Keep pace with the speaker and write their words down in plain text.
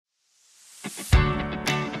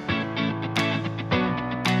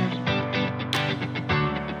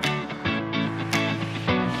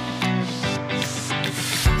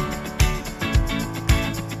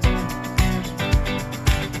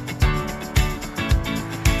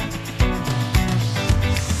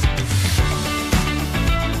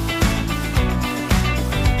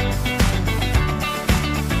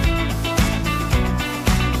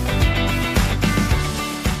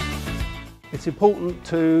It's important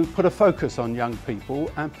to put a focus on young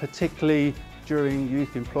people, and particularly during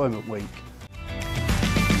Youth Employment Week.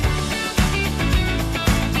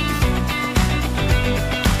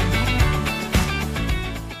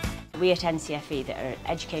 We at NCFE, that are an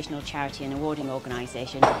educational charity and awarding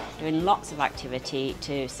organisation, doing lots of activity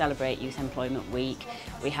to celebrate Youth Employment Week.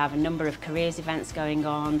 We have a number of careers events going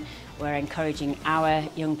on. We're encouraging our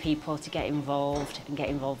young people to get involved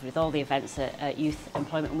with all the events that Youth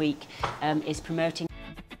Employment Week is promoting.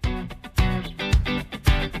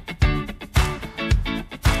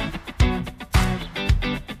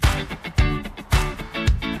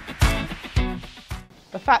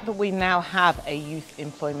 The fact that we now have a Youth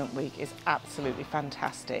Employment Week is absolutely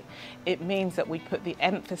fantastic. It means that we put the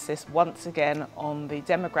emphasis once again on the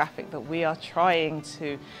demographic that we are trying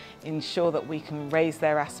to ensure that we can raise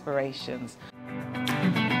their aspirations.